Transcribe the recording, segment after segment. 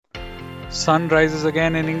sun rises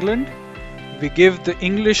again in England. We give the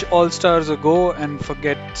English All-Stars a go and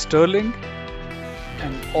forget Sterling.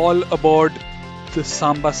 And all aboard the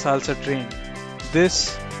Samba Salsa train.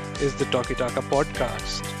 This is the Talkie Taka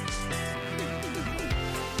podcast.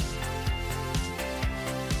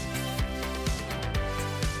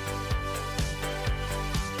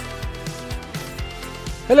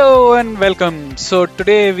 Hello and welcome. So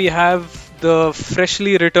today we have the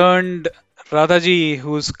freshly returned Radhaji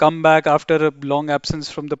who's come back after a long absence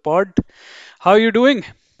from the pod. How are you doing?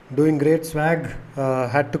 Doing great, Swag.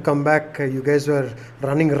 Had to come back. You guys were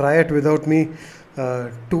running riot without me.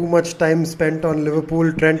 Too much time spent on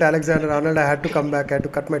Liverpool. Trent Alexander-Arnold. I had to come back. I had to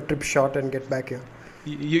cut my trip short and get back here.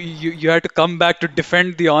 You had to come back to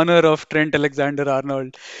defend the honor of Trent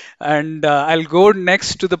Alexander-Arnold. And I'll go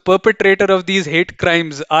next to the perpetrator of these hate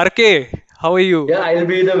crimes. RK, how are you? Yeah, I'll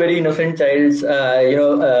be the very innocent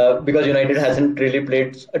child, because United hasn't really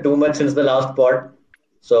played too much since the last pod.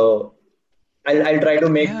 So I'll try to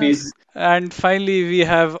make peace. And finally, we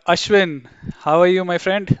have Ashwin. How are you, my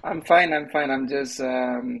friend? I'm fine. I'm just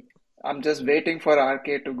waiting for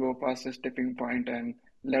RK to go past his tipping point and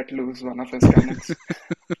let loose one of his cannons.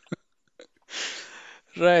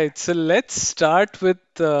 Right. So let's start with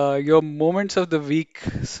your moments of the week.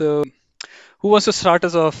 So who wants to start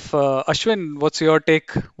us off? Ashwin, what's your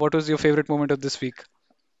take? What was your favorite moment of this week?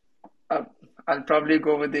 Uh, I'll probably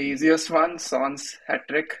go with the easiest one, Son's hat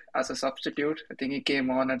trick as a substitute. I think he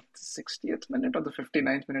came on at the 60th minute or the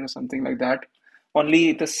 59th minute or something like that.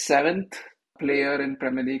 Only the seventh player in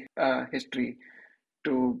Premier League history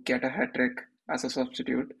to get a hat trick as a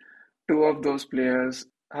substitute. Two of those players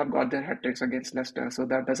have got their hat tricks against Leicester, so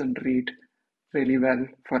that doesn't read really well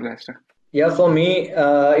for Leicester. Yeah, for me,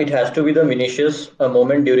 it has to be the Vinicius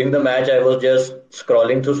moment during the match. I was just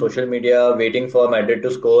scrolling through social media, waiting for Madrid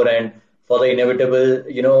to score and for the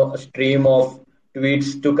inevitable, stream of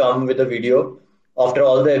tweets to come with the video. After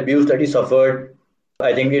all the abuse that he suffered,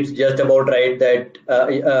 I think it's just about right that,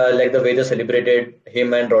 like the way they celebrated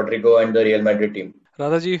him and Rodrigo and the Real Madrid team.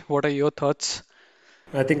 Radhaji, what are your thoughts?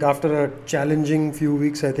 I think after a challenging few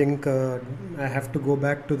weeks, I think I have to go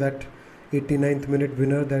back to that 89th minute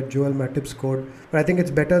winner that Joel Matip scored. But I think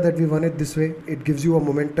it's better that we won it this way. It gives you a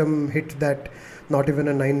momentum hit that not even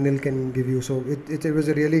a 9-0 can give you. So it was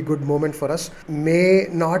a really good moment for us. May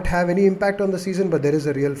not have any impact on the season, but there is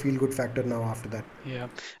a real feel-good factor now after that. Yeah.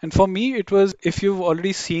 And for me, it was, if you've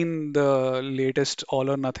already seen the latest All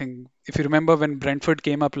or Nothing, if you remember when Brentford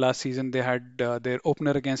came up last season, they had their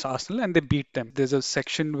opener against Arsenal and they beat them. There's a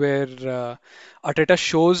section where Arteta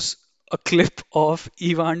shows a clip of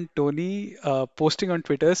Ivan Toney posting on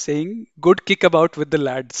Twitter saying, "Good kick about with the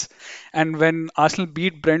lads." And when Arsenal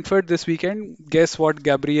beat Brentford this weekend, guess what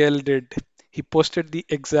Gabriel did? He posted the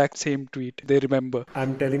exact same tweet. They remember.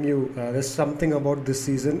 I'm telling you, there's something about this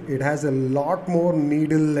season. It has a lot more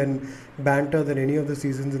needle and banter than any of the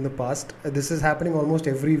seasons in the past. This is happening almost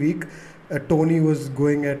every week. Tony was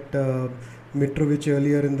going at Mitrovic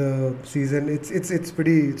earlier in the season. It's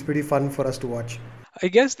pretty fun for us to watch. I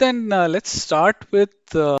guess then let's start with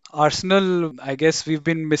Arsenal. I guess we've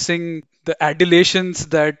been missing the adulations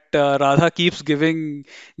that Radha keeps giving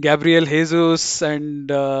Gabriel Jesus and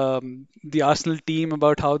the Arsenal team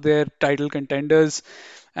about how they're title contenders,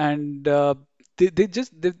 and they're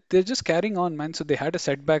just carrying on, man. So they had a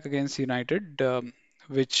setback against United.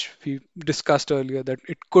 Which we discussed earlier, that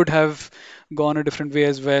it could have gone a different way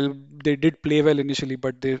as well. They did play well initially,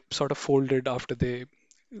 but they sort of folded after they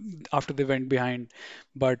went behind,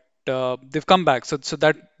 but they've come back, so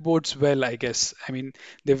that bodes well, I guess. I mean,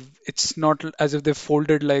 they've it's not as if they've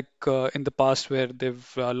folded like in the past where they've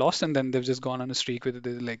lost and then they've just gone on a streak with it.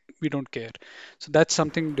 They're like, we don't care. So that's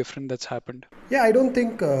something different that's happened. Yeah, I don't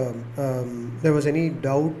think there was any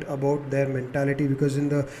doubt about their mentality because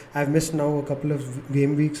I've missed now a couple of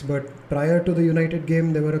game weeks, but prior to the United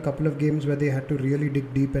game, there were a couple of games where they had to really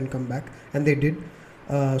dig deep and come back, and they did.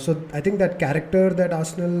 So I think that character that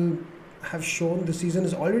Arsenal have shown this season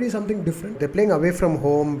is already something different. They're playing away from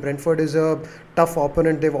home. Brentford is a tough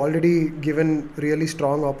opponent. They've already given really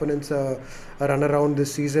strong opponents a runaround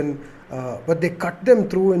this season. But they cut them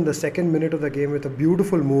through in the second minute of the game with a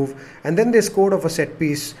beautiful move. And then they scored off a set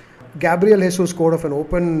piece. Gabriel Jesus scored off an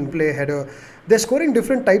open play header. They're scoring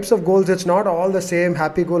different types of goals. It's not all the same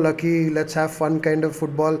happy-go-lucky, let's have fun kind of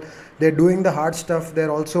football. They're doing the hard stuff.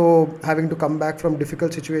 They're also having to come back from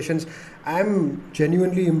difficult situations. I'm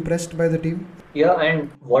genuinely impressed by the team. Yeah, and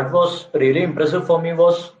what was really impressive for me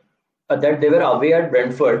was that they were away at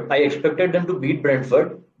Brentford. I expected them to beat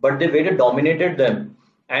Brentford, but they waited, dominated them.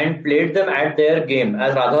 and played them at their game.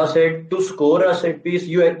 As Radha said, to score a set piece,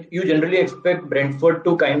 you generally expect Brentford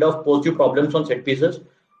to kind of pose you problems on set pieces.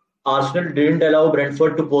 Arsenal didn't allow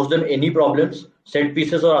Brentford to pose them any problems, set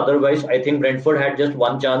pieces or otherwise. I think Brentford had just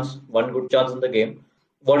one chance, one good chance in the game.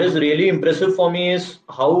 What is really impressive for me is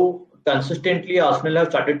how consistently Arsenal have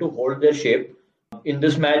started to hold their shape. In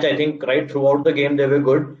this match, I think right throughout the game they were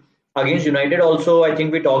good. Against United also, I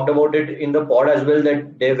think we talked about it in the pod as well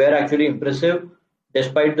that they were actually impressive.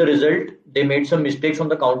 Despite the result, they made some mistakes on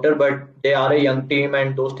the counter, but they are a young team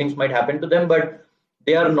and those things might happen to them. But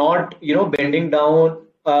they are not, bending down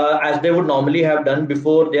as they would normally have done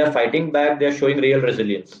before. They are fighting back. They are showing real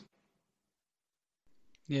resilience.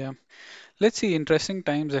 Yeah. Let's see, interesting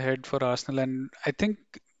times ahead for Arsenal, and I think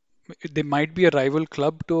they might be a rival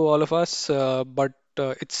club to all of us, but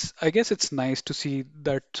I guess it's nice to see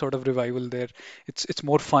that sort of revival there. It's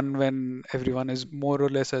more fun when everyone is more or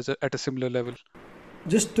less at a similar level.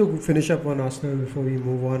 Just to finish up on Arsenal before we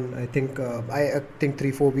move on, I think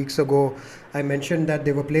 3-4 weeks ago I mentioned that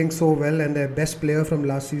they were playing so well and their best player from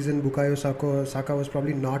last season, Bukayo Saka, was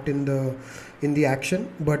probably not in the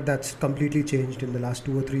action, but that's completely changed in the last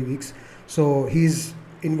 2 or 3 weeks. So he's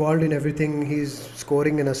involved in everything. He's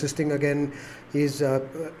scoring and assisting again. He's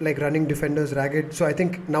like running defenders ragged. So I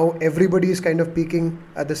think now everybody is kind of peaking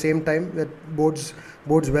at the same time. That bodes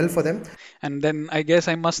well for them. And then I guess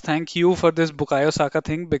I must thank you for this Bukayo Saka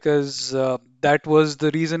thing because that was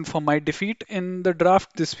the reason for my defeat in the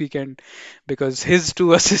draft this weekend because his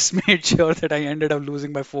two assists made sure that I ended up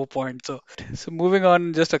losing by 4 points. So moving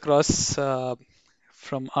on just across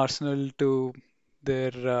from Arsenal to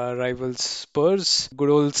their rivals Spurs. Good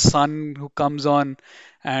old Son who comes on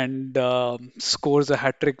and scores a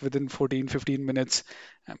hat trick within 14-15 minutes.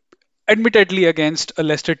 Admittedly against a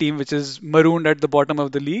Leicester team which is marooned at the bottom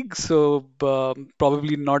of the league, so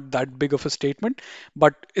probably not that big of a statement,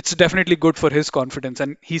 but it's definitely good for his confidence,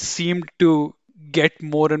 and he seemed to get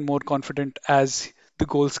more and more confident as the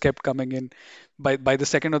goals kept coming in. By the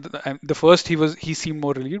second of the first, he seemed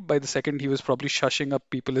more relieved. By the second, he was probably shushing up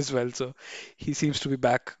people as well. So he seems to be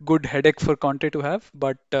back. Good headache for Conte to have,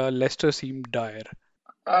 but Leicester seemed dire.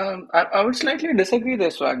 I would slightly disagree there,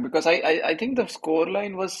 Swag, because I think the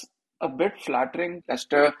scoreline was a bit flattering.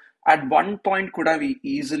 Leicester at one point could have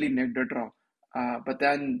easily nicked a draw, but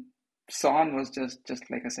then Son was just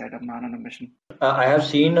like I said, a man on a mission. I have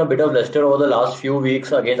seen a bit of Leicester over the last few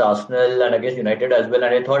weeks against Arsenal and against United as well,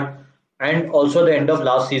 and I thought, and also the end of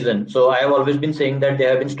last season. So I have always been saying that they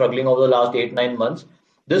have been struggling over the last 8-9 months.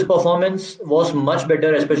 This performance was much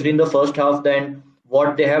better, especially in the first half, than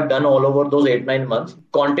what they have done all over those 8-9 months.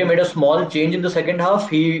 Conte made a small change in the second half.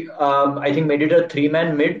 He, I think, made it a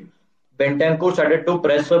three-man mid. Bentancur started to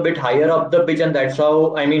press a bit higher up the pitch, and that's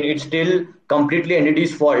how. I mean, it's still completely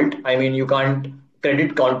NDD's fault. I mean, you can't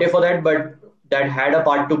credit Conte for that, but that had a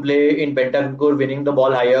part to play in Bentancur winning the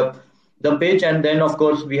ball high up the pitch. And then, of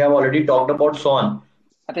course, we have already talked about Son.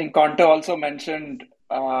 I think Conte also mentioned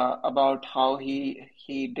about how he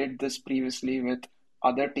did this previously with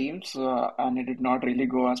other teams, and it did not really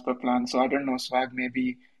go as per plan. So I don't know, Swag,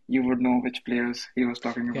 maybe you would know which players he was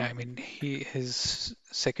talking Yeah, about. I mean, his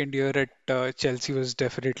second year at Chelsea was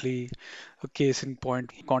definitely a case in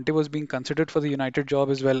point. Conte was being considered for the United job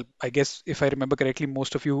as well. I guess if I remember correctly,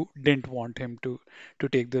 most of you didn't want him to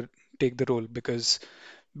take the role because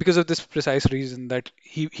of this precise reason that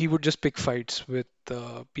he would just pick fights with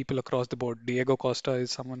people across the board. Diego Costa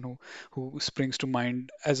is someone who springs to mind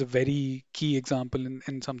as a very key example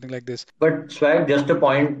in something like this. But Swag, just a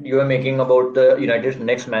point you were making about the United's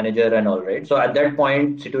next manager and all, right? So at that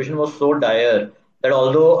point, situation was so dire that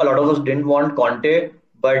although a lot of us didn't want Conte,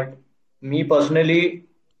 but me personally,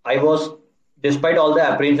 I was, despite all the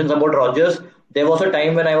apprehensions about Rodgers, there was a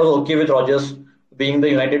time when I was okay with Rodgers being the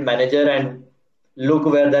United manager, and look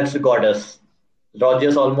where that's got us.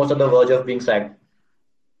 Rodgers almost at the verge of being sacked.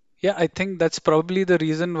 Yeah, I think that's probably the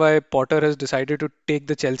reason why Potter has decided to take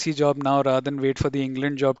the Chelsea job now rather than wait for the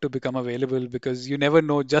England job to become available because you never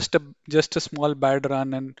know, just a small bad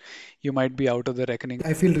run and you might be out of the reckoning.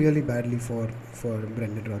 I feel really badly for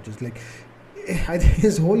Brendan Rodgers. Like, I think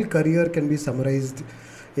his whole career can be summarized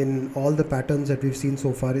in all the patterns that we've seen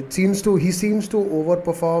so far. He seems to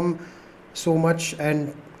overperform so much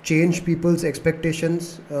and change people's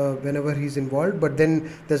expectations whenever he's involved. But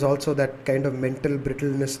then there's also that kind of mental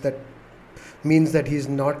brittleness that means that he's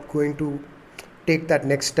not going to take that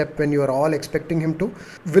next step when you are all expecting him to.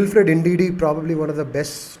 Wilfred Ndidi, probably one of the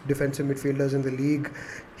best defensive midfielders in the league.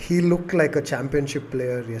 he looked like a championship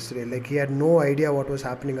player yesterday. Like he had no idea what was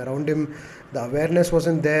happening around him. The awareness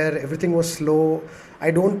wasn't there. Everything was slow. I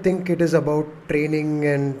don't think it is about training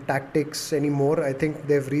and tactics anymore. I think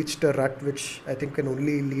they've reached a rut which I think can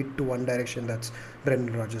only lead to one direction. That's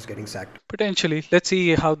Brendan Rodgers getting sacked. Potentially. Let's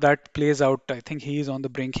see how that plays out. I think he is on the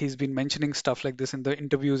brink. He's been mentioning stuff like this in the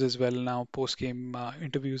interviews as well now, post-game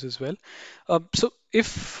interviews as well. So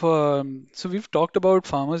we've talked about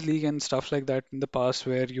Farmers League and stuff like that in the past,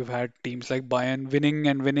 where you've had teams like Bayern winning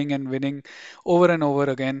and winning and winning over and over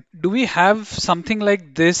again. Do we have something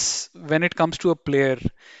like this when it comes to a player?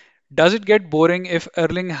 Does it get boring if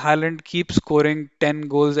Erling Haaland keeps scoring 10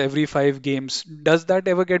 goals every 5 games? Does that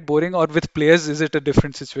ever get boring, or with players, is it a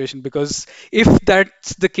different situation? Because if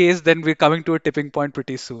that's the case, then we're coming to a tipping point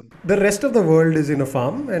pretty soon. The rest of the world is in a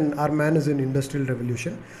farm, and our man is in industrial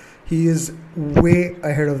revolution. He is way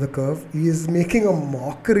ahead of the curve. He is making a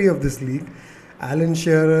mockery of this league. Alan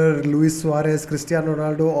Shearer, Luis Suarez, Cristiano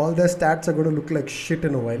Ronaldo, all their stats are going to look like shit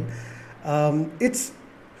in a while. It's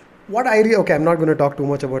what okay, I'm not going to talk too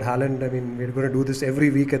much about Haaland. I mean, we're going to do this every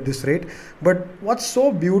week at this rate. But what's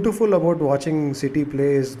so beautiful about watching City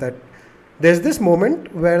play is that there's this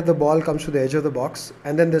moment where the ball comes to the edge of the box,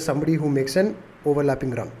 and then there's somebody who makes an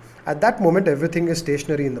overlapping run. At that moment, everything is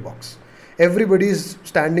stationary in the box. Everybody is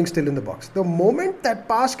standing still in the box. The moment that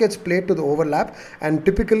pass gets played to the overlap, and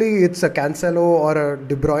typically it's a Cancelo or a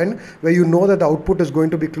De Bruyne, where you know that the output is going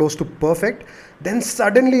to be close to perfect, then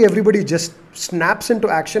suddenly everybody just snaps into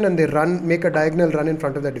action and they run, make a diagonal run in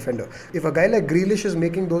front of the defender. If a guy like Grealish is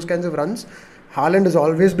making those kinds of runs, Haaland has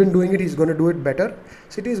always been doing it. He's going to do it better.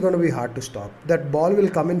 City is going to be hard to stop. That ball will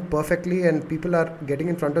come in perfectly, and people are getting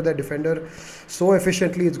in front of their defender so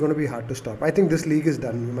efficiently. It's going to be hard to stop. I think this league is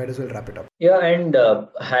done. We might as well wrap it up. Yeah, and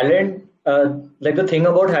Haaland, like the thing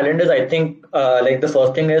about Haaland is, I think, like the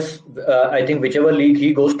first thing is, I think whichever league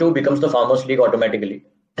he goes to becomes the Farmers League automatically.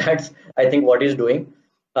 That's, I think, what he's doing.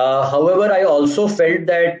 However, I also felt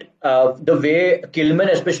that the way Kilman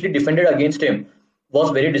especially defended against him was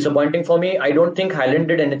very disappointing for me. I don't think Haaland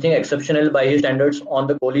did anything exceptional by his standards on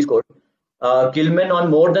the goal he scored. Kilman on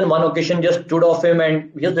more than one occasion just stood off him and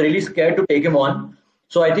he was really scared to take him on.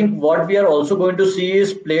 So I think what we are also going to see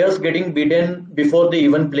is players getting beaten before they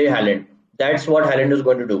even play Haaland. That's what Haaland is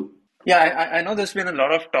going to do. Yeah, I know there's been a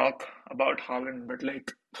lot of talk about Haaland, but like,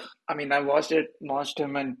 I mean, I watched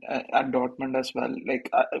him at Dortmund as well. Like,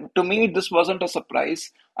 to me, this wasn't a surprise.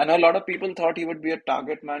 I know a lot of people thought he would be a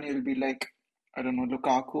target man. He'll be like, I don't know,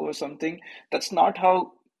 Lukaku or something. That's not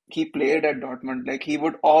how he played at Dortmund. Like, he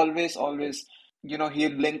would always,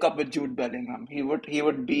 he'd link up with Jude Bellingham. He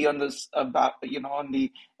would be on this, on the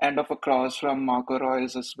end of a cross from Marco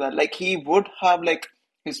Reus as well. Like, he would have like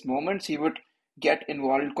his moments. He would get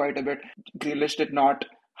involved quite a bit. Grealish did not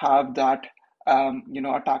have that,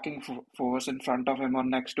 attacking force in front of him or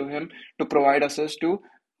next to him to provide assist to.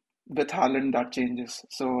 With Haaland, that changes.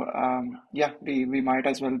 So, yeah, we might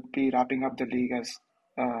as well be wrapping up the league as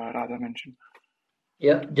Radha mentioned.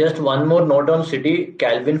 Yeah, just one more note on City.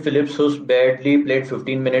 Calvin Phillips, who's barely played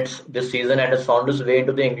 15 minutes this season and has found his way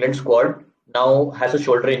into the England squad, now has a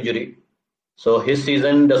shoulder injury. So his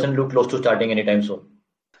season doesn't look close to starting anytime soon.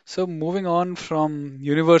 So moving on from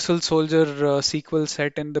Universal Soldier sequel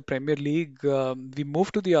set in the Premier League, we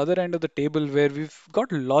move to the other end of the table where we've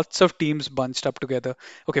got lots of teams bunched up together.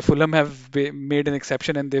 Okay, Fulham have made an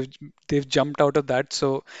exception and they've jumped out of that.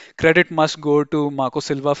 So credit must go to Marco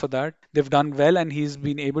Silva for that. They've done well and he's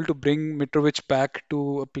been able to bring Mitrovic back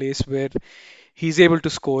to a place where he's able to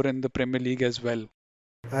score in the Premier League as well.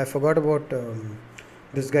 I forgot about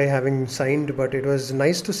this guy having signed, but it was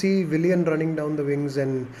nice to see Willian running down the wings,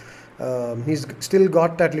 and he's still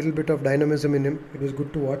got that little bit of dynamism in him. It was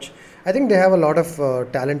good to watch. I think they have a lot of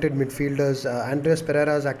talented midfielders. Andres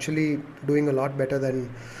Pereira is actually doing a lot better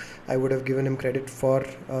than I would have given him credit for.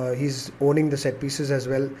 He's owning the set pieces as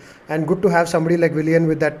well, and good to have somebody like Willian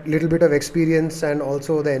with that little bit of experience and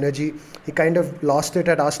also the energy. He kind of lost it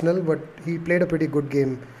at Arsenal, but he played a pretty good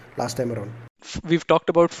game last time around. We've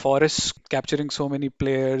talked about Forest capturing so many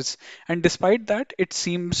players, and despite that, it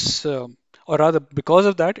seems, or rather, because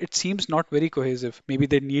of that, it seems not very cohesive. Maybe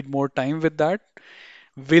they need more time with that.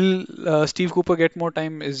 Will Steve Cooper get more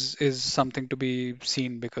time is something to be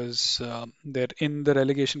seen because they're in the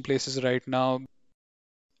relegation places right now.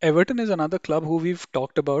 Everton is another club who we've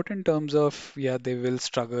talked about in terms of, yeah, they will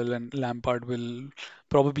struggle and Lampard will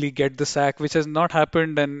probably get the sack, which has not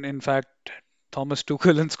happened. And in fact, Thomas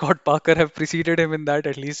Tuchel and Scott Parker have preceded him in that.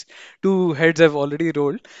 At least two heads have already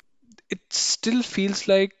rolled. It still feels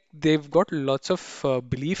like they've got lots of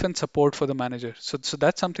belief and support for the manager. So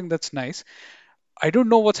that's something that's nice. I don't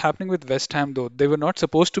know what's happening with West Ham though. They were not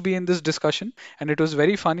supposed to be in this discussion, and it was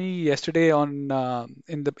very funny yesterday on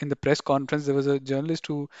in the press conference. There was a journalist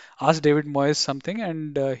who asked David Moyes something,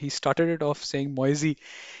 and he started it off saying, "Moisey,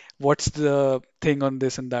 what's the thing on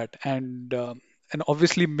this and that?" And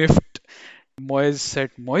obviously miffed. Moyes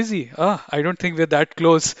said, "Moisey, I don't think we're that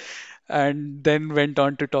close," and then went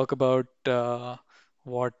on to talk about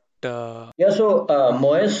what. Yeah, so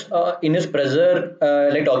Moyes, in his presser,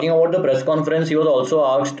 like talking about the press conference, he was also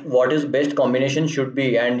asked what his best combination should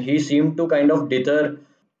be, and he seemed to kind of dither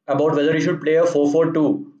about whether he should play a 4-4-2.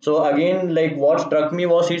 So again, like what struck me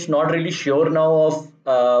was he's not really sure now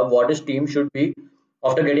of what his team should be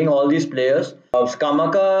after getting all these players.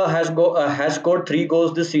 Skamaka has scored 3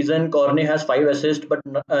 goals this season. Cornet has 5 assists, but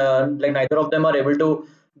like neither of them are able to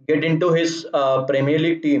get into his Premier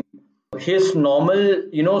League team. His normal,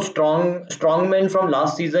 strong men from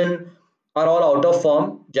last season are all out of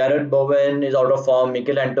form. Jared Bowen is out of form.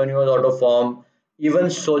 Mikel Antonio is out of form. Even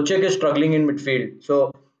Socek is struggling in midfield.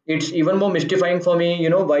 So it's even more mystifying for me,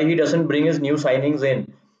 why he doesn't bring his new signings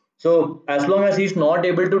in. So as long as he's not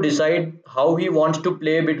able to decide how he wants to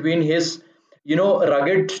play between his,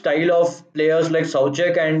 rugged style of players like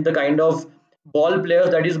Soucek and the kind of ball players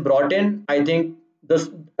that he's brought in, I think this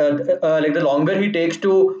like the longer he takes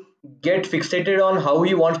to get fixated on how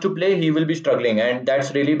he wants to play, he will be struggling, and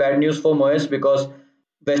that's really bad news for Moyes because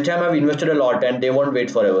West Ham have invested a lot and they won't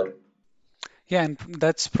wait forever. Yeah, and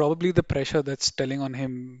that's probably the pressure that's telling on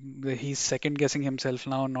him. He's second guessing himself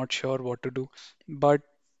now, not sure what to do. But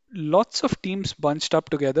lots of teams bunched up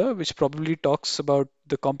together, which probably talks about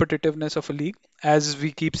the competitiveness of a league. As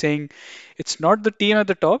we keep saying, it's not the team at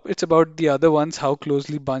the top, it's about the other ones, how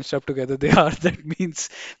closely bunched up together they are. That means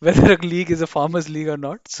whether a league is a farmers' league or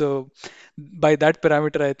not. So, by that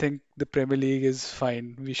parameter, I think the Premier League is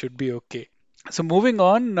fine. We should be okay. So moving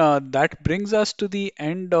on, that brings us to the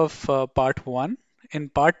end of part one. In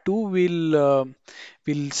part two,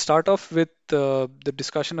 we'll start off with the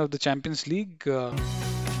discussion of the Champions League.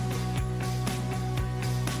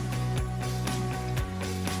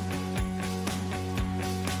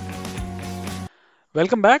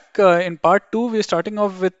 Welcome back. In part two, we're starting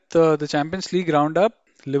off with the Champions League roundup.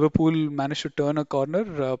 Liverpool managed to turn a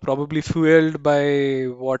corner, probably fueled by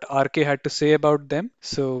what RK had to say about them.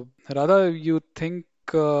 So, Radha, you think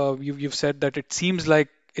you've said that it seems like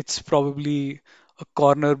it's probably a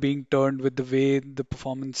corner being turned with the way the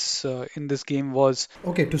performance in this game was.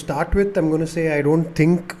 Okay, to start with, I'm going to say I don't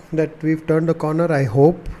think that we've turned a corner. I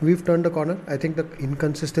hope we've turned a corner. I think the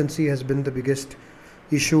inconsistency has been the biggest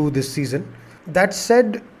issue this season. That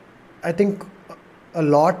said, I think a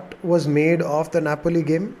lot was made of the Napoli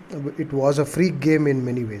game. It was a freak game in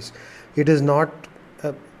many ways. It is not.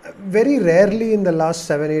 Very rarely in the last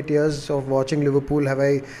 7-8 years of watching Liverpool have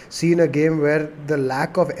I seen a game where the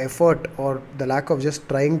lack of effort or the lack of just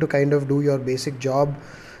trying to kind of do your basic job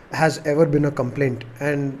has ever been a complaint.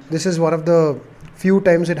 And this is one of the few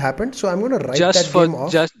times it happened. So I'm going to write Just that for game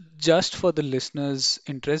off. just for the listeners'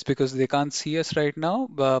 interest, because they can't see us right now.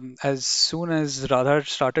 As soon as Radha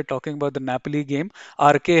started talking about the Napoli game,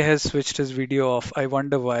 RK has switched his video off. I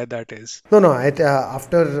wonder why that is. No, no.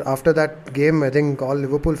 After that game, I think all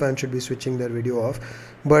Liverpool fans should be switching their video off.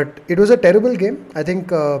 But it was a terrible game. I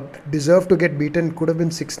think deserved to get beaten. Could have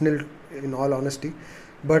been 6-0 in all honesty.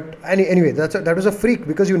 But anyway, that was a freak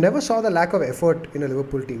because you never saw the lack of effort in a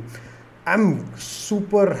Liverpool team. I'm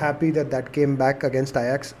super happy that came back against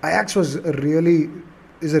Ajax. Ajax is a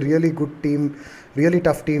really good team, really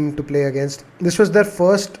tough team to play against. This was their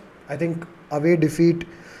first, I think, away defeat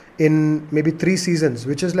in maybe 3 seasons,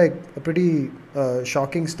 which is like a pretty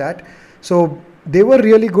shocking stat. So they were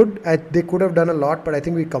really good. They could have done a lot, but I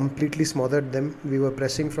think we completely smothered them. We were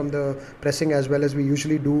pressing as well as we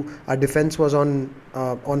usually do. Our defense was on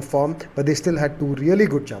form, but they still had 2 really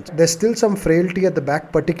good chances. There's still some frailty at the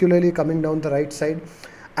back, particularly coming down the right side.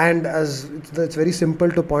 And as it's very simple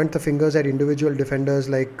to point the fingers at individual defenders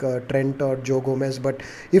like Trent or Joe Gomez, but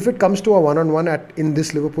if it comes to a one-on-one in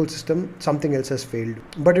this Liverpool system, something else has failed.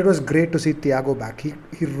 But it was great to see Thiago back.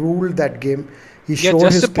 He ruled that game. He Yeah,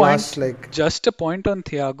 showed his class. Like just a point on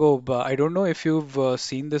Thiago. But I don't know if you've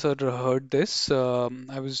seen this or heard this.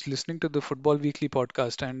 I was listening to the Football Weekly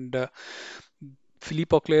podcast, and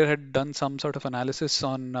Philippe Auclair had done some sort of analysis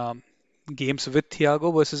on games with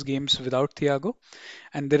Thiago versus games without Thiago,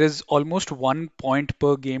 and there is almost 1 point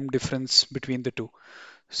per game difference between the two.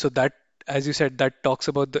 So that, as you said, that talks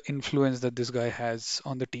about the influence that this guy has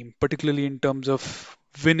on the team, particularly in terms of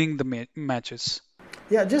winning the matches.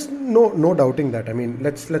 yeah, just no doubting that. I mean,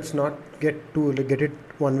 let's not get it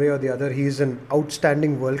one way or the other. He is an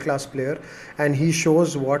outstanding world class player, and he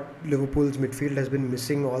shows what Liverpool's midfield has been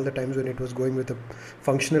missing all the times when it was going with a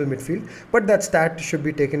functional midfield. But that stat should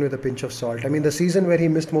be taken with a pinch of salt. I mean, the season where he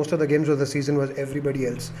missed most of the games was the season where everybody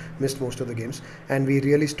else missed most of the games, and we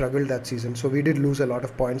really struggled that season. So we did lose a lot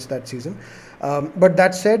of points that season. But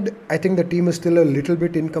that said, I think the team is still a little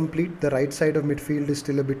bit incomplete. The right side of midfield is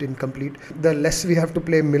still a bit incomplete. The less we have to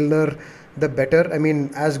play Milner, the better. I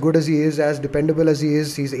mean, as good as he is, as dependable as he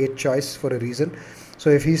is, he's eighth choice for a reason. So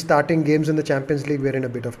if he's starting games in the Champions League, we're in a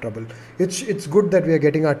bit of trouble. It's good that we are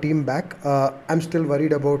getting our team back. I'm still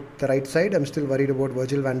worried about the right side. I'm still worried about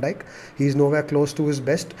Virgil van Dijk. He's nowhere close to his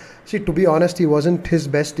best. See, to be honest, he wasn't his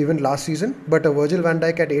best even last season. But a Virgil van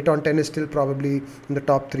Dijk at 8 on 10 is still probably in the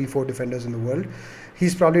top 3-4 defenders in the world.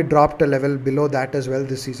 He's probably dropped a level below that as well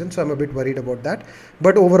this season. So I'm a bit worried about that.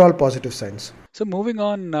 But overall, positive signs. So moving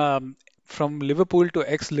on from Liverpool to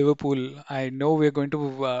ex-Liverpool, I know we're going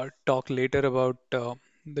to talk later about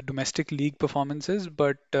the domestic league performances,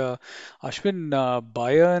 but Ashwin,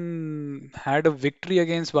 Bayern had a victory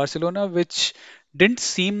against Barcelona, which didn't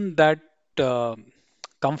seem that uh,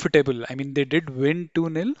 comfortable. I mean, they did win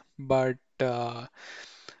 2-0, but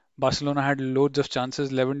Barcelona had loads of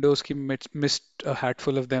chances. Lewandowski missed a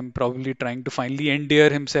hatful of them, probably trying to finally endear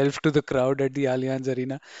himself to the crowd at the Allianz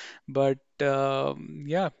Arena. But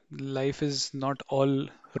yeah, life is not all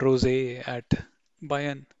rosé at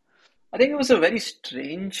Bayern. I think it was a very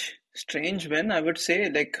strange win, I would say.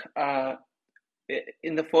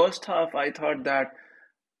 In the first half, I thought that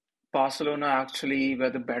Barcelona actually were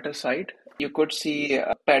the better side. You could see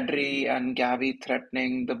Pedri and Gavi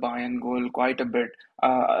threatening the Bayern goal quite a bit.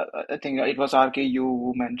 I think it was RKU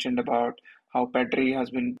who mentioned about how Pedri has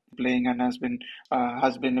been playing and has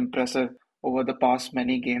been impressive over the past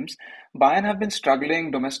many games. Bayern have been struggling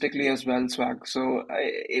domestically as well, Swag. So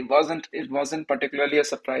it wasn't particularly a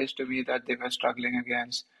surprise to me that they were struggling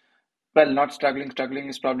against. Well, not struggling. Struggling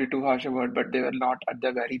is probably too harsh a word, but they were not at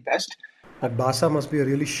their very best. That Barca must be a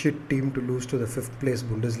really shit team to lose to the fifth place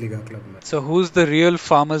Bundesliga club, man. So who's the real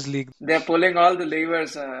Farmers League? They're pulling all the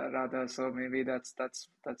levers, rather. So maybe that's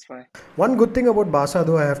why. One good thing about Barca,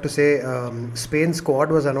 though, I have to say, Spain's squad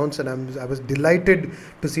was announced, and I was delighted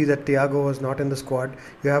to see that Thiago was not in the squad.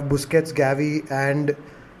 You have Busquets, Gavi, and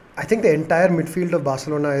I think the entire midfield of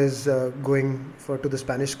Barcelona is going to the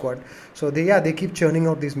Spanish squad. So they keep churning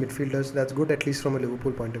out these midfielders. That's good, at least from a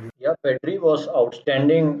Liverpool point of view. Yeah, Pedri was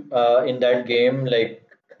outstanding in that game. Like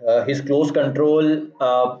his close control,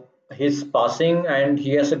 his passing, and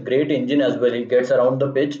he has a great engine as well. He gets around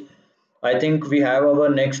the pitch. I think we have our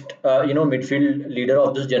next, midfield leader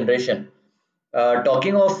of this generation.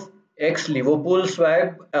 Talking of ex-Liverpool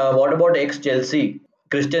swag, what about ex-Chelsea?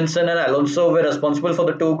 Christensen and Alonso were responsible for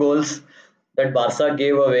the two goals that Barca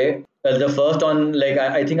gave away. The first on, like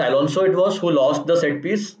I think Alonso it was who lost the set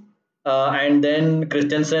piece, and then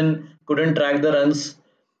Christensen couldn't track the runs.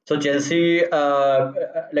 So Chelsea,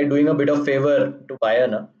 like doing a bit of favor to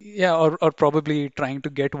Bayern. Huh? Yeah, or probably trying to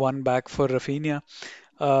get one back for Rafinha.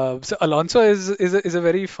 So Alonso is a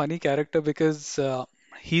very funny character because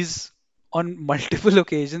he's on multiple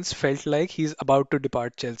occasions felt like he's about to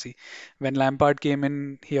depart Chelsea. When Lampard came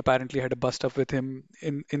in, he apparently had a bust up with him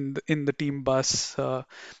in the team bus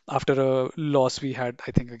after a loss we had,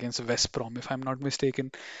 I think, against West Brom, if I'm not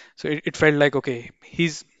mistaken. So it felt like okay,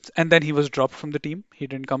 and then he was dropped from the team. He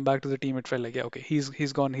didn't come back to the team. It felt like yeah, okay,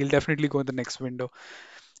 he's gone. He'll definitely go in the next window.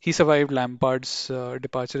 He survived Lampard's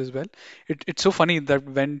departure as well. It's so funny that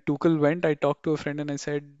when Tuchel went, I talked to a friend and I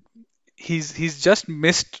said he's just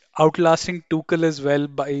missed outlasting Tuchel as well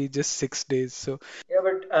by just 6 days. So Yeah,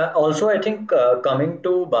 but also I think coming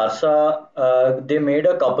to Barca, they made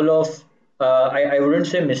a couple of I wouldn't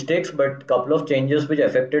say mistakes, but couple of changes which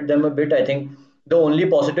affected them a bit. I think the only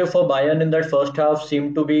positive for Bayern in that first half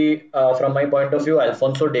seemed to be, from my point of view,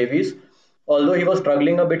 Alfonso Davies. Although he was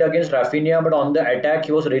struggling a bit against Rafinha, but on the attack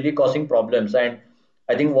he was really causing problems. And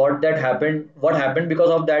I think what happened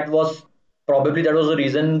because of that was probably that was the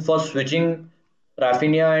reason for switching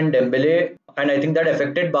Rafinha and Dembele, and I think that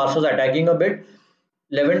affected Barca's attacking a bit.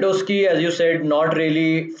 Lewandowski, as you said, not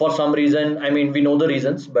really for some reason. I mean, we know the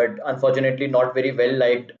reasons, but unfortunately, not very well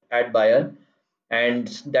liked at Bayern, and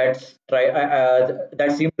that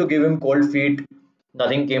seemed to give him cold feet.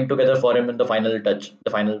 Nothing came together for him in the final touch,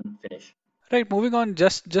 the final finish. right, moving on,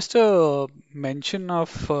 just a mention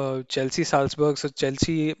of Chelsea Salzburg. So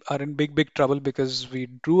Chelsea are in big trouble because we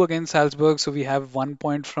drew against Salzburg, so we have 1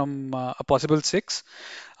 point from a possible six.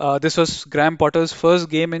 This was Graham Potter's first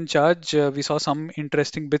game in charge. We saw some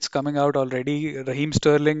interesting bits coming out already. Raheem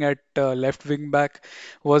Sterling at left wing back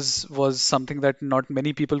was something that not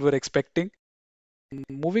many people were expecting.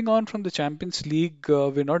 Moving on from the Champions League,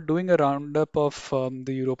 we're not doing a roundup of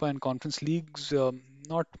the Europa and Conference Leagues.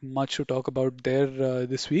 Not much to talk about there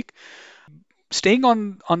this week. Staying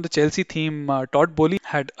on the Chelsea theme, Todd Bowley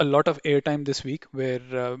had a lot of airtime this week,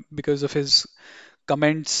 where because of his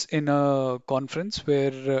comments in a conference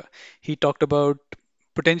where he talked about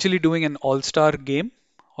potentially doing an all-star game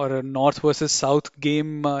or a North versus South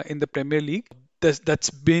game in the Premier League. That's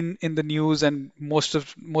been in the news, and most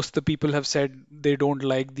of the people have said they don't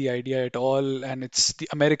like the idea at all, and it's the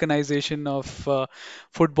Americanization of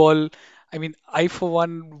football. I mean, I for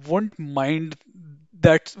one wouldn't mind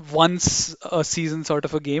that once a season sort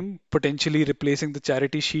of a game, potentially replacing the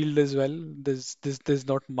Charity Shield as well. There's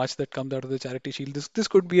not much that comes out of the Charity Shield. This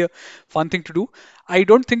could be a fun thing to do. I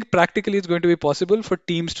don't think practically it's going to be possible for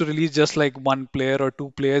teams to release just like one player or two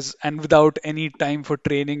players and without any time for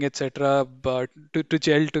training, etc. But to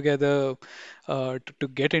gel together, to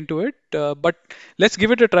get into it. But let's give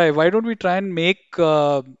it a try. Why don't we try and make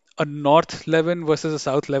a North 11 versus a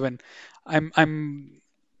South 11? I'm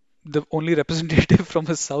the only representative from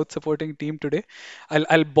a South supporting team today.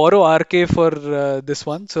 I'll borrow RK for this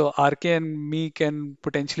one. So RK and me can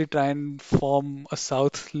potentially try and form a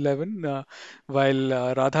South 11, while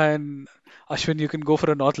Radha and Ashwin, you can go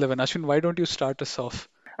for a North 11. Ashwin, why don't you start us off?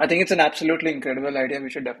 I think it's an absolutely incredible idea.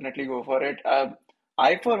 We should definitely go for it.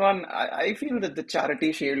 I, for one, I feel that the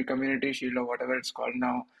Charity Shield, Community Shield, or whatever it's called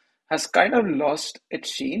now, has kind of lost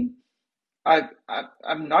its sheen. I've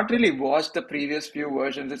not really watched the previous few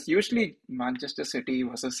versions. It's usually Manchester City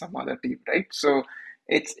versus some other team, right? So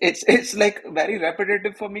it's like very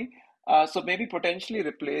repetitive for me. So maybe potentially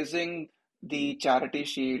replacing the Charity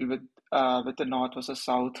Shield with the North versus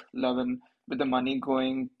South 11 with the money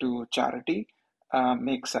going to charity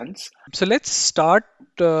makes sense. So let's start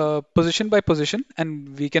position by position,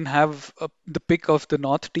 and we can have the pick of the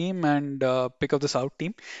North team and pick of the South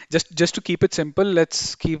team. Just to keep it simple,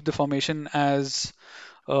 let's keep the formation as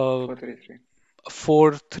uh, 4-3-3.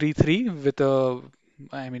 4-3-3 with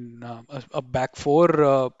a back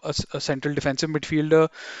four, a central defensive midfielder,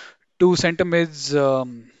 two centre mids,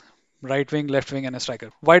 right wing, left wing, and a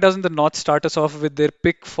striker. Why doesn't the North start us off with their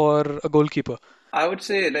pick for a goalkeeper? I would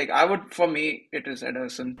say, like, for me, it is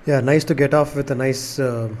Ederson. Yeah, nice to get off with a nice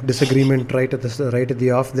disagreement right at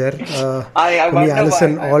the off there. I For me, wonder why.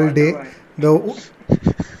 Allison I all wonder day. why. The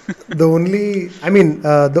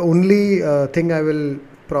the only thing I will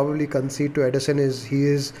probably concede to Edison is he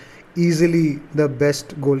is easily the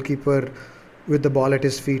best goalkeeper with the ball at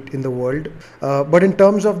his feet in the world. But in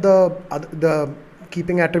terms of the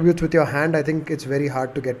keeping attributes with your hand, I think it's very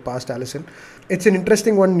hard to get past Allison. It's an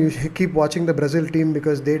interesting one. You keep watching the Brazil team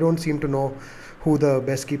because they don't seem to know who the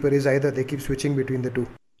best keeper is either. They keep switching between the two.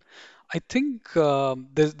 I think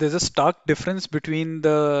there's a stark difference between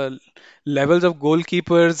the levels of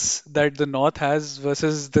goalkeepers that the North has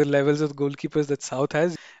versus the levels of goalkeepers that South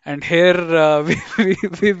has. And here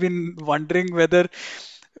we've been wondering whether,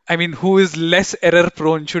 I mean, who is less error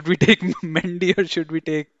prone? Should we take Mendy or should we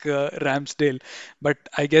take Ramsdale? But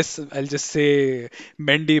I guess I'll just say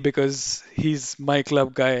Mendy because he's my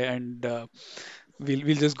club guy, and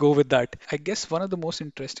we'll just go with that. I guess one of the most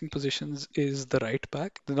interesting positions is the right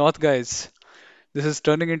back. The North guys. This is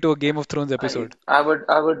turning into a Game of Thrones episode. I would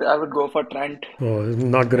go for Trent. Oh,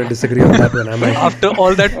 I'm not going to disagree on that one, am I? After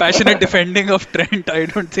all that passionate defending of Trent, I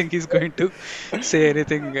don't think he's going to say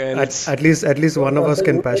anything else. At least one of us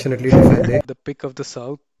can passionately defend it. The pick of the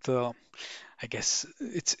South, I guess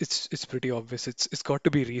it's pretty obvious. It's got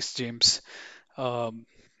to be Reece James. Um,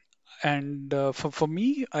 and for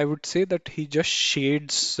me, I would say that he just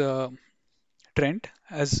shades Trent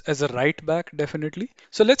as a right back, definitely.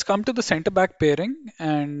 So let's come to the centre back pairing,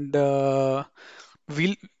 and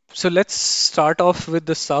we'll so let's start off with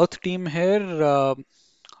the South team here.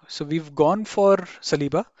 So we've gone for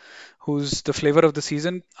Saliba, who's the flavor of the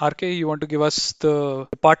season. RK, you want to give us the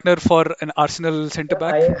partner for an Arsenal centre Yeah,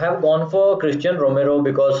 I back? have gone for Christian Romero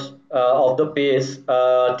because of the pace.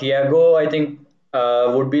 Thiago, I think,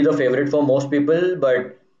 would be the favorite for most people,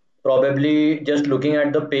 but probably just looking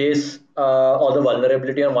at the pace or the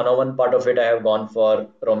vulnerability on one-on-one part of it, I have gone for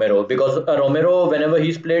Romero because Romero, whenever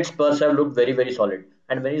he's played, Spurs have looked very, very solid,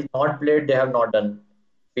 and when he's not played, they have not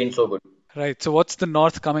been so good. Right. So what's the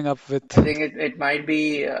North coming up with? I think it might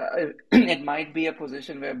be it might be a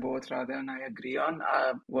position where both Radha and I agree on.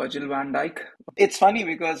 Virgil van Dijk. It's funny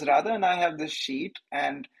because Radha and I have this sheet,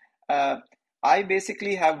 and uh, I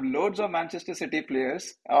basically have loads of Manchester City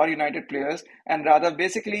players or United players, and rather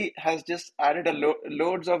basically has just added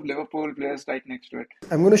loads of Liverpool players right next to it.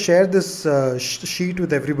 I'm going to share this sheet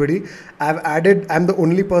with everybody. I'm the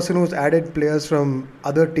only person who's added players from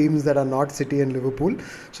other teams that are not City and Liverpool.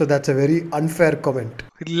 So that's a very unfair comment.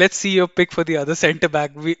 Let's see your pick for the other centre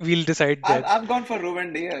back. We'll decide I've then. I've gone for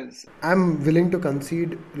Ruben Diaz. I'm willing to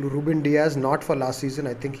concede Ruben Diaz, not for last season.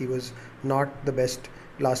 I think he was not the best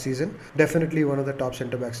last season. Definitely one of the top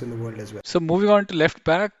centre backs in the world as well. So moving on to left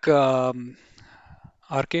back,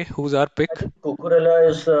 RK, who's our I pick? think Cucurella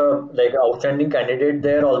is like an outstanding candidate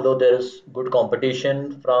there, although there's good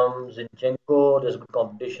competition from Zinchenko, there's good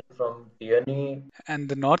competition from Tierney. And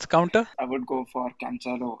the North counter? I would go for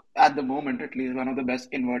Cancelo. At the moment, at least, one of the best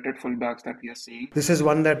inverted fullbacks that we are seeing. This is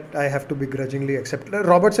one that I have to begrudgingly accept.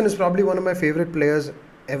 Robertson is probably one of my favorite players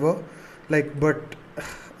ever. But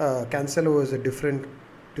Cancelo is a different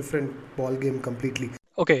ball game completely.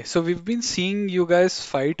 Okay, so we've been seeing you guys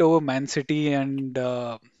fight over Man City and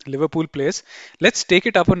Liverpool players. Let's take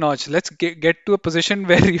it up a notch. Let's get to a position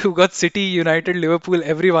where you got City, United, Liverpool,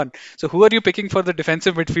 everyone. So who are you picking for the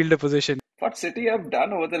defensive midfielder position? What City have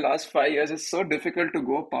done over the last 5 years is so difficult to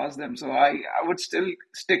go past them. So I would still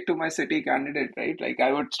stick to my City candidate, right? Like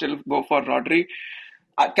I would still go for Rodri.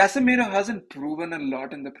 Casemiro hasn't proven a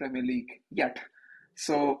lot in the Premier League yet.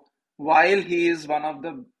 So while he is one of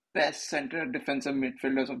the best center defensive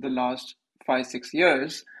midfielders of the last 5, 6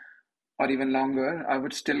 years, or even longer, I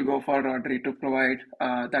would still go for Rodri to provide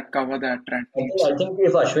that cover that Trent I think needs. I think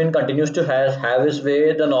if Ashwin continues to have his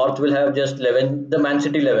way, the North will have just 11, the Man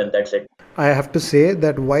City 11. That's it. I have to say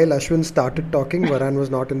that while Ashwin started talking, Varane was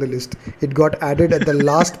not in the list. It got added at the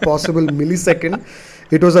last possible millisecond.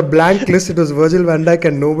 It was a blank list. It was Virgil van Dijk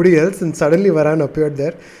and nobody else, and suddenly Varane appeared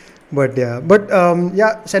there. But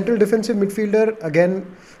central defensive midfielder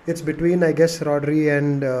again. It's between, I guess, Rodri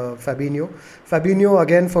and Fabinho. Fabinho,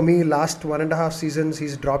 again, for me, last 1.5 seasons,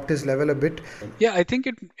 he's dropped his level a bit. Yeah, I think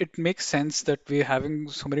it makes sense that we're having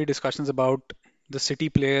so many discussions about the City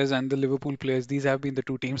players and the Liverpool players. These have been the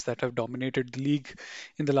two teams that have dominated the league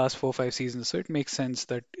in the last 4 or 5 seasons. So it makes sense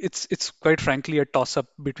that it's quite frankly a toss-up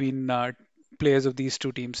between players of these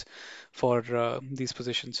two teams for these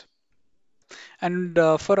positions. And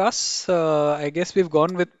for us, I guess we've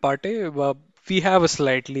gone with Partey. We have a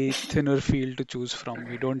slightly thinner field to choose from.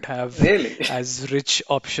 We don't have Really? as rich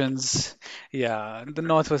options. Yeah, the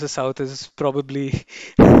North versus South is probably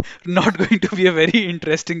not going to be a very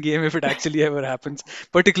interesting game if it actually ever happens,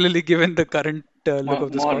 particularly given the current look More,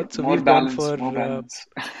 of the more, squad. So more we've gone balance, for more balance.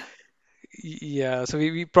 yeah. So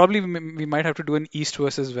we probably we might have to do an East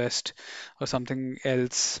versus West or something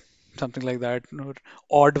else, something like that, or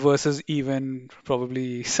odd versus even,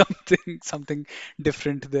 probably something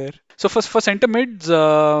different there. So for center mids,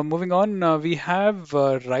 moving on, we have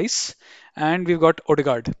Rice and we've got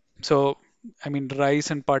Odegaard. So I mean, Rice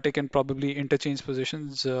and Partey can probably interchange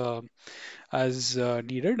positions as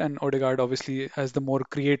needed, and Odegaard obviously has the more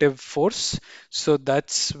creative force. So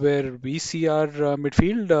that's where we see our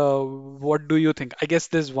midfield. What do you think? I guess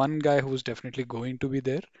there's one guy who's definitely going to be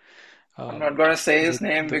there I'm uh, not going to say his with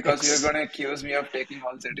name the because you're X. going to accuse me of taking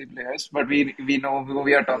all City players, but we know who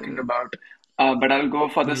we are talking about. But I'll go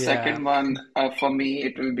for the Yeah, second one. For me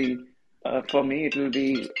it will be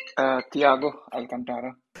Thiago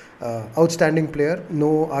Alcantara. Outstanding player,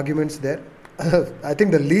 no arguments there. I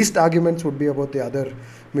think the least arguments would be about the other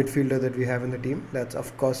midfielder that we have in the team. That's,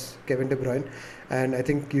 of course, Kevin De Bruyne. And I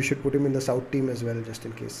think you should put him in the South team as well, just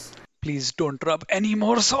in case. please don't rub any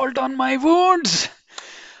more salt on my wounds.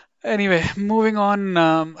 Anyway, moving on.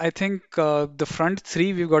 I think the front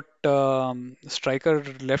three we've got striker,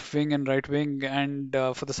 left wing, and right wing, and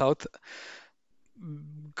for the South,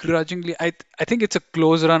 grudgingly, I think it's a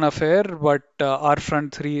close run affair, but our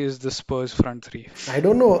front three is the Spurs front three. I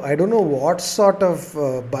don't know. I don't know what sort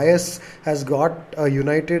of bias has got a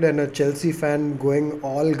United and a Chelsea fan going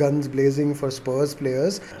all guns blazing for Spurs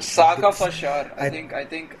players. Saka It's, for sure. I I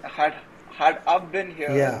think had Up been here,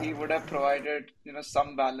 Yeah, he would have provided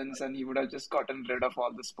some balance and he would have just gotten rid of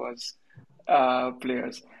all the Spurs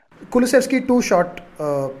players. Kulusevski too short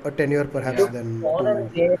a tenure perhaps Yeah. than Son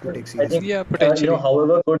and Kane, to take I think, seriously. Yeah, potentially.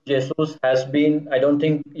 however good Jesus has been, I don't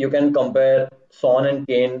think you can compare Son and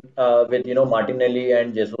Kane with, Martinelli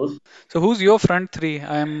and Jesus. So who's your front three?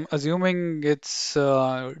 I'm assuming it's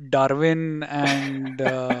Darwin and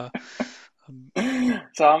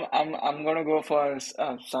So I'm gonna go for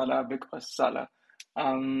Salah because Salah,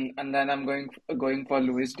 and then I'm going for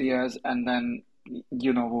Luis Diaz, and then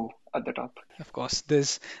you know who. at the top. Of course,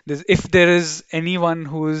 there's if there is anyone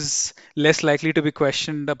who's less likely to be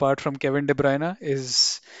questioned apart from Kevin De Bruyne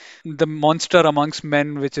is the monster amongst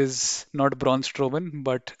men, which is not Braun Strowman,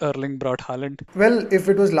 but Erling Braut Haaland. Well, if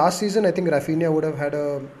it was last season, I think Rafinha would have had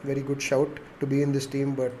a very good shout to be in this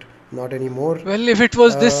team, but not anymore. Well, if it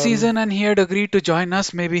was this Um, season and he had agreed to join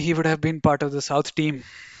us, maybe he would have been part of the South team.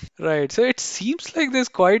 Right. So it seems like there's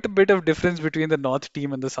quite a bit of difference between the North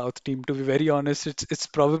team and the South team. To be very honest, it's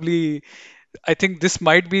probably I think this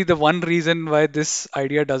might be the one reason why this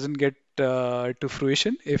idea doesn't get to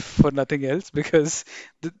fruition, if for nothing else, because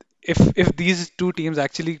the, if these two teams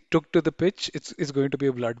actually took to the pitch, it's going to be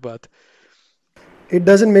a bloodbath. it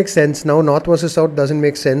doesn't make sense now. North versus South doesn't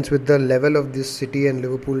make sense with the level of this City and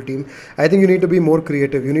Liverpool team. I think you need to be more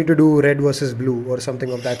creative. You need to do red versus blue or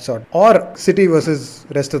something of that sort, or City versus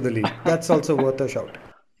rest of the league. That's also worth a shout.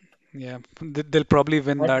 Yeah, they'll probably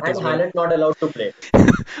win that And as well. Haaland not allowed to play.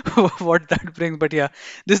 What that brings. But yeah,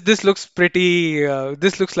 this looks pretty.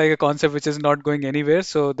 This looks like a concept which is not going anywhere.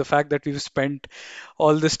 So the fact that we've spent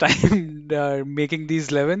all this time making these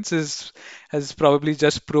 11s is has probably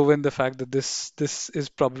just proven the fact that this is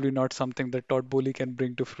probably not something that Todd Bowley can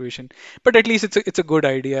bring to fruition. But at least it's a good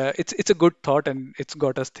idea. It's a good thought and it's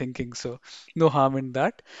got us thinking. So no harm in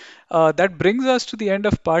that. That brings us to the end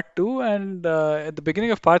of part two, and at the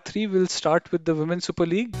beginning of part three, we'll start with the Women's Super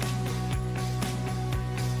League.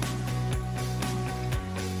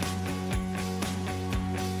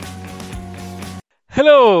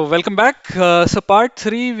 Hello, welcome back. So, part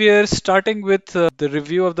three, we are starting with the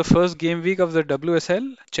review of the first game week of the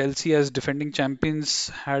WSL. Chelsea, as defending champions,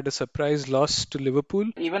 had a surprise loss to Liverpool.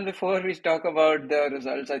 Even before we talk about the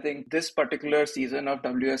results, I think this particular season of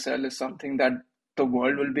WSL is something that the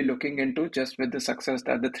world will be looking into just with the success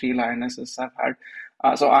that the three Lionesses have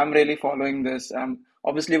had. So I'm really following this.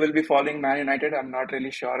 Obviously, we'll be following Man United. I'm not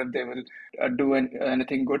really sure if they will do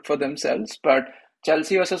anything good for themselves, but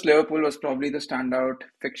Chelsea versus Liverpool was probably the standout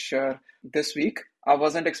fixture this week. I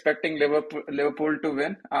wasn't expecting Liverpool to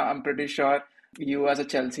win. I'm pretty sure you, as a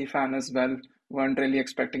Chelsea fan as well, weren't really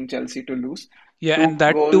expecting Chelsea to lose. Yeah, and Two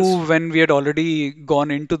that goals. too when we had already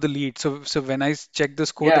gone into the lead. So when I checked the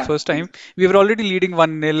score the Yeah, first time, we were already leading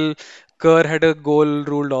 1-0. Kerr had a goal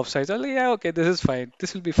ruled offside. I was like, yeah, okay, this is fine.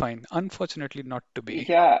 This will be fine. Unfortunately, not to be.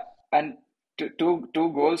 yeah, and two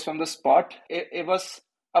goals from the spot. It was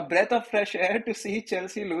a breath of fresh air to see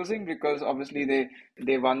Chelsea losing because obviously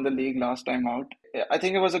they won the league last time out. I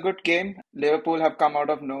think it was a good game. Liverpool have come out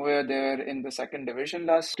of nowhere. They're in the second division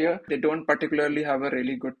last year. They don't particularly have a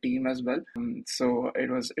really good team as well. So it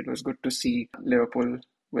was good to see Liverpool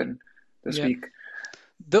win this Yeah. week.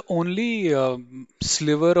 The only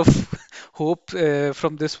sliver of hope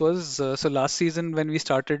from this was so last season when we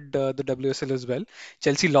started the WSL as well,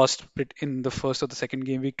 Chelsea lost it in the first or the second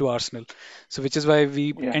game week to Arsenal. So which is why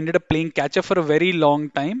we Yeah, ended up playing catch up for a very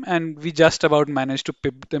long time, and we just about managed to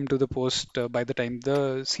pip them to the post by the time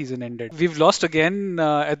the season ended. We've lost again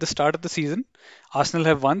at the start of the season. Arsenal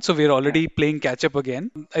have won, so we're yeah, already playing catch up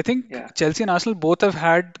again. I think yeah. Chelsea and Arsenal both have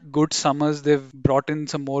had good summers. They've brought in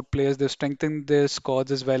some more players. They've strengthened their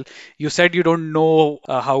squads as well. You said you don't know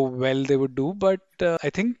how well they would do, but I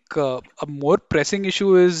think a more pressing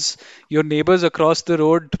issue is your neighbors across the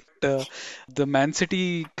road. The Man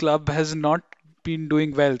City club has not been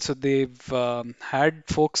doing well, so they've had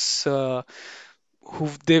folks who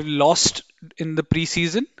they've lost in the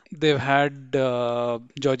preseason. They've had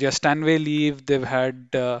Georgia Stanway leave. They've had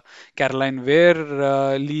Caroline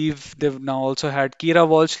Ware leave. They've now also had Kira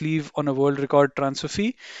Walsh leave on a world record transfer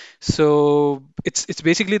fee. So it's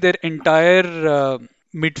basically their entire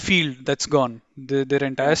midfield that's gone. Their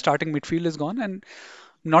entire Yeah. starting midfield is gone, and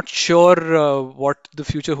not sure what the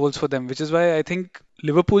future holds for them, which is why I think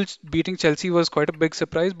Liverpool beating Chelsea was quite a big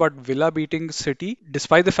surprise, but Villa beating City,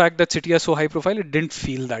 despite the fact that City are so high profile, it didn't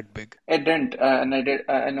feel that big. It didn't, and I did.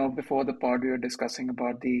 I know before the pod we were discussing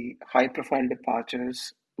about the high-profile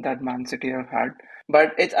departures that Man City have had,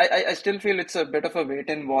 but it's. I still feel it's a bit of a wait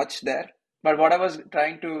and watch there. But what I was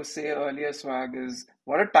trying to say earlier, Swag, is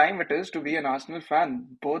what a time it is to be an Arsenal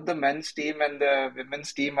fan. Both the men's team and the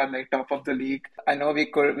women's team are like top of the league. I know we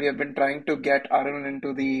have been trying to get Arun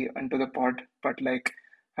into the pod, but like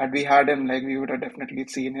had we had him, like we would have definitely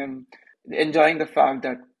seen him enjoying the fact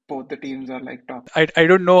that both the teams are like top. I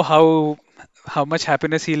don't know how much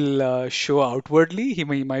happiness he'll show outwardly. He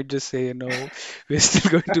might just say, we're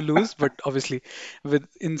still going to lose, but obviously, with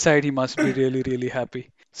inside, he must be really, really happy.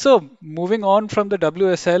 So, moving on from the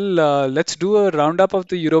WSL, let's do a roundup of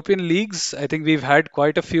the European leagues. I think we've had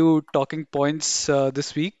quite a few talking points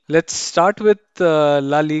this week. Let's start with La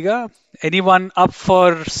Liga. Anyone up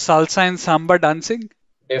for salsa and samba dancing?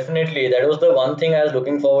 Definitely, that was the one thing I was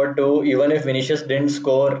looking forward to. Even if Vinicius didn't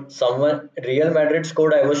score, someone Real Madrid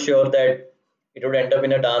scored, I was sure that it would end up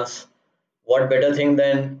in a dance. What better thing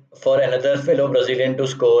than for another fellow Brazilian to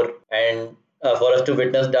score and for us to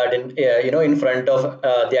witness that in front of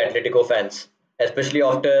the Atletico fans, especially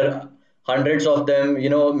after hundreds of them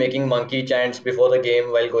making monkey chants before the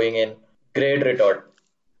game while going in. Great retort.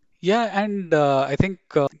 Yeah, and I think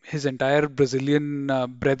his entire Brazilian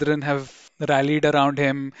brethren have rallied around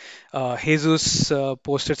him. Jesus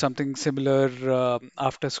posted something similar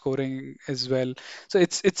after scoring as well. So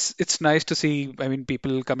it's nice to see. I mean,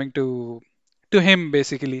 people coming to him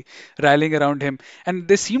basically, rallying around him, and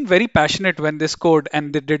they seemed very passionate when they scored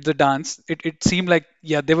and they did the dance. It seemed like,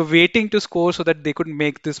 yeah, they were waiting to score so that they could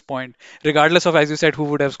make this point, regardless of, as you said, who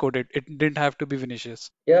would have scored it. It didn't have to be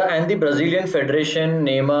Vinicius. Yeah, and the Brazilian Federation,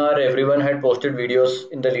 Neymar, everyone had posted videos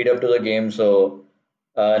in the lead up to the game. So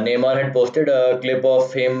Neymar had posted a clip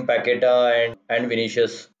of him, Paqueta, and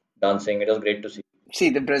Vinicius dancing. It was great to see.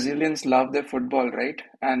 See, the Brazilians love their football, right?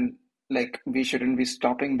 And like we shouldn't be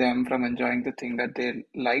stopping them from enjoying the thing that they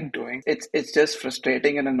like doing. It's just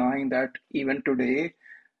frustrating and annoying that even today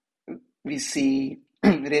we see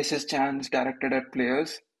racist chants directed at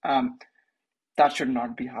players. That should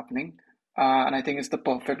not be happening. And I think it's the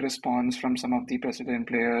perfect response from some of the Brazilian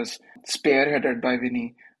players, spearheaded by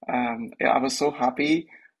Vinny. Yeah, I was so happy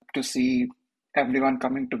to see everyone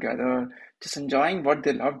coming together, just enjoying what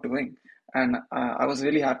they love doing. And I was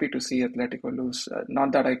really happy to see Atletico lose.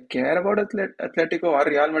 Not that I care about Atletico or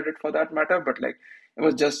Real Madrid for that matter, but like it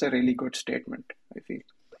was just a really good statement, I feel.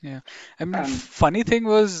 Yeah, I mean, And funny thing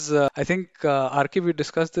was, I think RK, we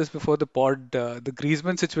discussed this before the pod. The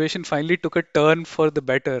Griezmann situation finally took a turn for the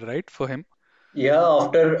better, right, for him. Yeah,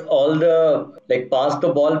 after all the pass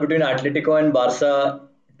the ball between Atletico and Barca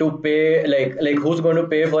to pay like who's going to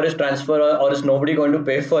pay for his transfer or is nobody going to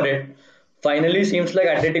pay for it? Finally, seems like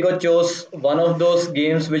Atletico chose one of those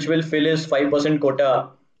games which will fill his 5% quota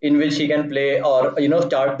in which he can play or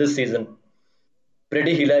start this season.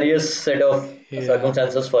 Pretty hilarious set of Yeah.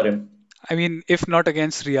 circumstances for him. I mean, if not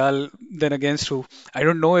against Real, then against who? I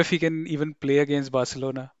don't know if he can even play against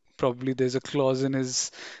Barcelona. Probably there's a clause in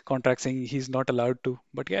his contract saying he's not allowed to.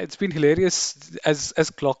 But yeah, it's been hilarious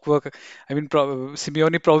as clockwork. I mean,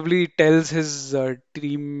 Simeone probably tells his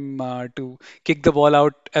team to kick the ball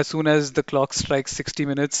out as soon as the clock strikes 60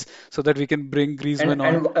 minutes so that we can bring And Griezmann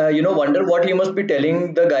on. and wonder what he must be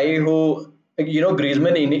telling the guy who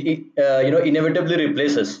Griezmann inevitably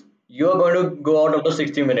replaces. You are going to go out of the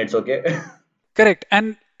 60 minutes, okay? Correct.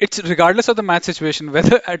 And it's regardless of the match situation,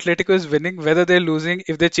 whether Atletico is winning, whether they're losing,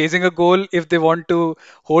 if they're chasing a goal, if they want to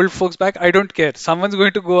hold folks back, I don't care. Someone's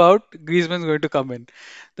going to go out, Griezmann's going to come in.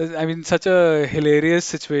 I mean, such a hilarious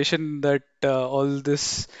situation that all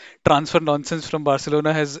this transfer nonsense from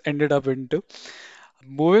Barcelona has ended up into.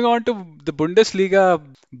 Moving on to the Bundesliga,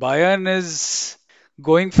 Bayern is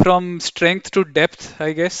going from strength to depth,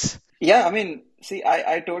 I guess. yeah, I mean, see,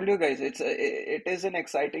 I told you guys, it is an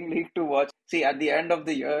exciting league to watch. See, at the end of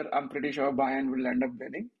the year, I'm pretty sure Bayern will end up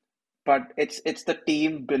winning, but it's the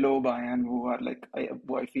team below Bayern who are like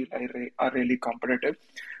who I feel are really competitive.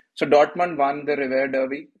 So Dortmund won the Revere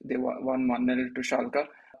Derby. They won 1-0 to Schalke.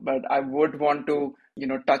 But I would want to,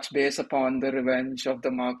 touch base upon the revenge of the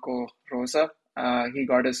Marco Rosa. He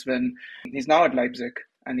got his win. He's now at Leipzig,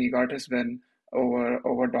 and he got his win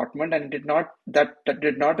over Dortmund, and that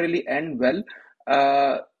did not really end well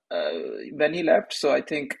uh, uh, when he left. So I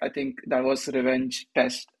think that was revenge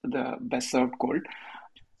test, the best served gold.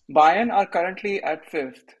 Bayern are currently at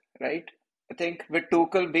fifth, right? I think with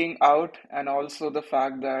Tuchel being out, and also the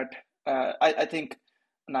fact that I think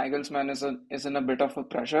Nagelsmann is in a bit of a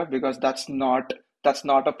pressure because that's not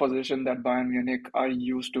a position that Bayern Munich are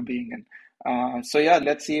used to being in. So yeah,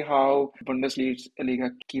 let's see how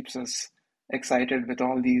Bundesliga keeps us excited with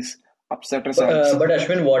all these upset results. But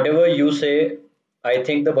Ashwin, whatever you say, I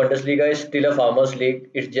think the Bundesliga is still a farmers' league.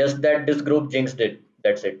 It's just that this group jinxed it.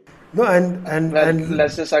 That's it. No, and and Well, and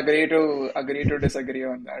let's just agree to disagree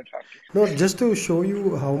on that, Raki. no, just to show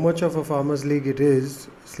you how much of a farmers league it is.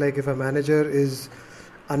 It's like if a manager is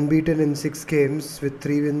unbeaten in 6 games with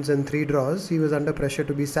 3 wins and 3 draws, he was under pressure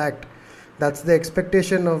to be sacked. That's the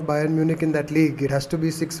expectation of Bayern Munich in that league. It has to be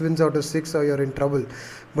 6 wins out of 6, or you're in trouble.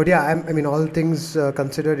 But yeah, I mean, all things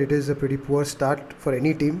considered, it is a pretty poor start for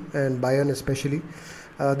any team, and Bayern especially.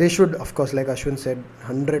 They should, of course, like Ashwin said,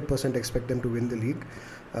 100% expect them to win the league.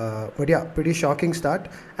 But yeah, pretty shocking start.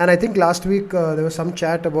 And I think last week there was some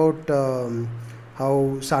chat about how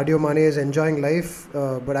Sadio Mane is enjoying life,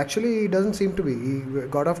 but actually he doesn't seem to be. He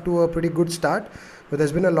got off to a pretty good start, but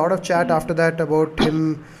there's been a lot of chat after that about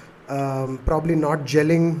him probably not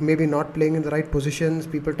gelling, maybe not playing in the right positions,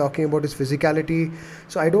 people talking about his physicality.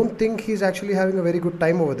 So I don't think he's actually having a very good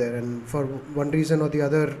time over there. And for one reason or the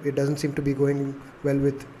other, it doesn't seem to be going well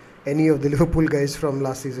with any of the Liverpool guys from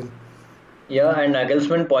last season. Yeah, and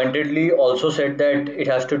Nagelsmann pointedly also said that it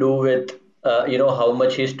has to do with how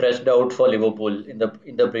much he stressed out for Liverpool in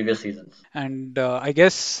the previous seasons. And I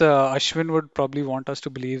guess Ashwin would probably want us to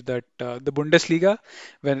believe that the Bundesliga,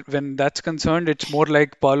 when that's concerned, it's more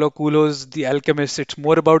like Paulo Coelho's The Alchemist. It's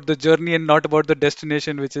more about the journey and not about the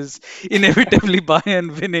destination, which is inevitably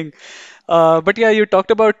Bayern winning. But yeah, you talked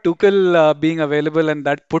about Tuchel being available, and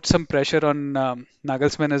that put some pressure on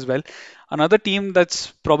Nagelsmann as well. Another team that's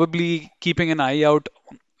probably keeping an eye out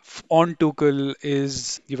on Tuchel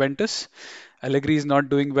is Juventus. Allegri is not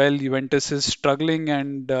doing well. Juventus is struggling,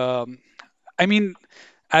 and I mean,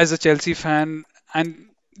 as a Chelsea fan and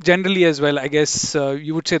generally as well, I guess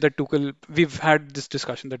you would say that Tuchel. We've had this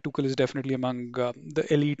discussion that Tuchel is definitely among the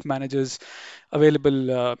elite managers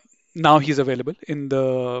available. Now he's available in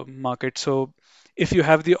the market. So if you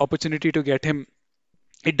have the opportunity to get him,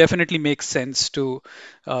 it definitely makes sense to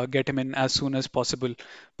get him in as soon as possible,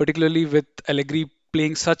 particularly with Allegri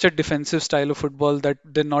playing such a defensive style of football that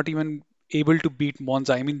they're not even able to beat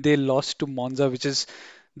Monza. I mean, they lost to Monza, which is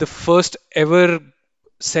the first ever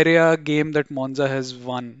Serie A game that Monza has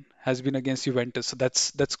won has been against Juventus. So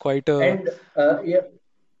that's quite a And yeah,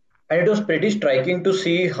 and it was pretty striking to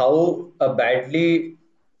see how badly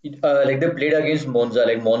like they played against Monza.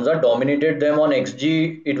 Like Monza dominated them on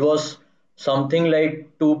XG. It was something like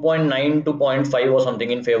 2.9 to 0.5 or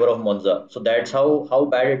something in favor of Monza. So that's how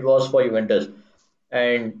bad it was for Juventus.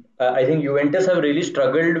 And I think Juventus have really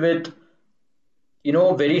struggled with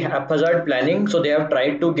very haphazard planning. So they have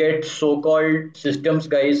tried to get so-called systems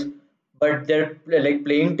guys, but their like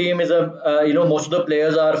playing team is a most of the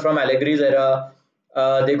players are from Allegri's era.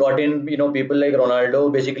 They got in people like Ronaldo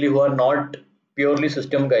basically who are not purely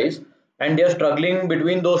system guys, and they are struggling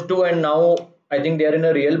between those two. And now I think they are in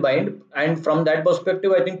a real bind. And from that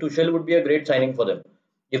perspective, I think Tuchel would be a great signing for them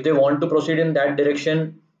if they want to proceed in that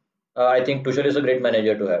direction. I think Tuchel is a great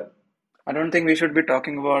manager to have. I don't think we should be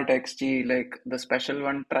talking about XG. Like the special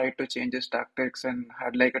one tried to change his tactics and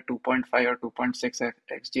had like a 2.5 or 2.6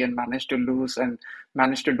 XG and managed to lose and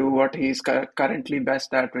managed to do what he's currently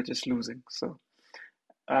best at, which is losing. So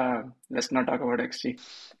let's not talk about XG.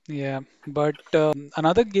 yeah. But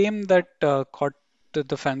another game that caught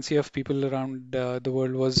the fancy of people around the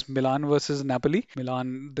world was Milan versus Napoli.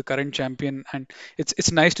 Milan, the current champion, and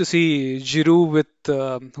it's nice to see Giroud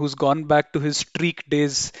with who's gone back to his streak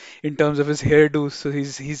days in terms of his hairdo. So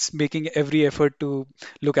he's making every effort to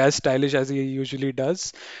look as stylish as he usually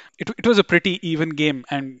does. It was a pretty even game,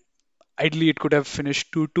 and ideally it could have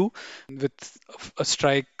finished 2-2 with a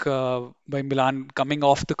strike by Milan coming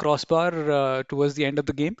off the crossbar towards the end of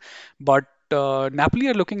the game. But Napoli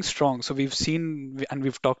are looking strong. So we've seen and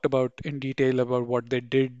we've talked about in detail about what they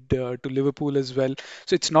did to Liverpool as well.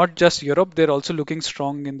 So it's not just Europe, they're also looking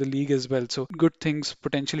strong in the league as well. So good things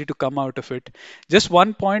potentially to come out of it. Just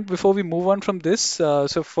one point before we move on from this. So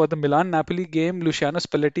for the Milan Napoli game, Luciano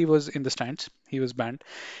Spalletti was in the stands. He was banned.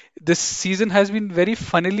 This season has been very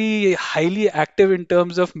funnily highly active in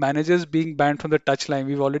terms of managers being banned from the touchline.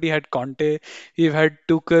 We've already had Conte, we've had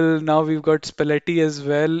Tuchel, now we've got Spalletti as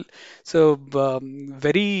well. So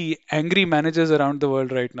very angry managers around the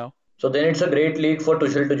world right now. So then it's a great league for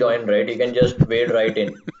Tuchel to join, right? He can just wade right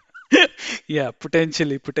in. Yeah,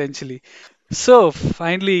 potentially. So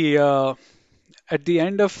finally, at the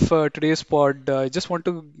end of today's pod, I just want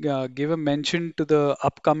to give a mention to the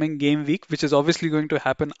upcoming game week, which is obviously going to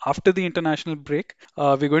happen after the international break.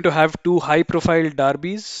 We're going to have two high-profile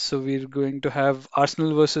derbies. So we're going to have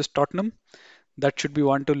Arsenal versus Tottenham. That should be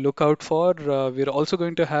one to look out for. We're also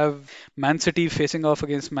going to have Man City facing off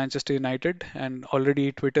against Manchester United, and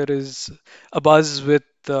already Twitter is abuzz with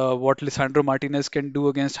what Lisandro Martinez can do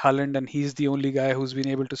against Haaland, and he's the only guy who's been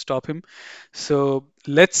able to stop him. So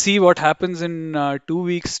let's see what happens in 2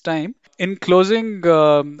 weeks' time. In closing,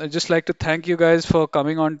 I'd just like to thank you guys for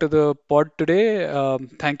coming on to the pod today.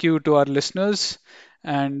 Thank you to our listeners,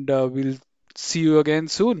 and we'll see you again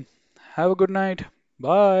soon. Have a good night.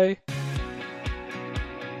 Bye.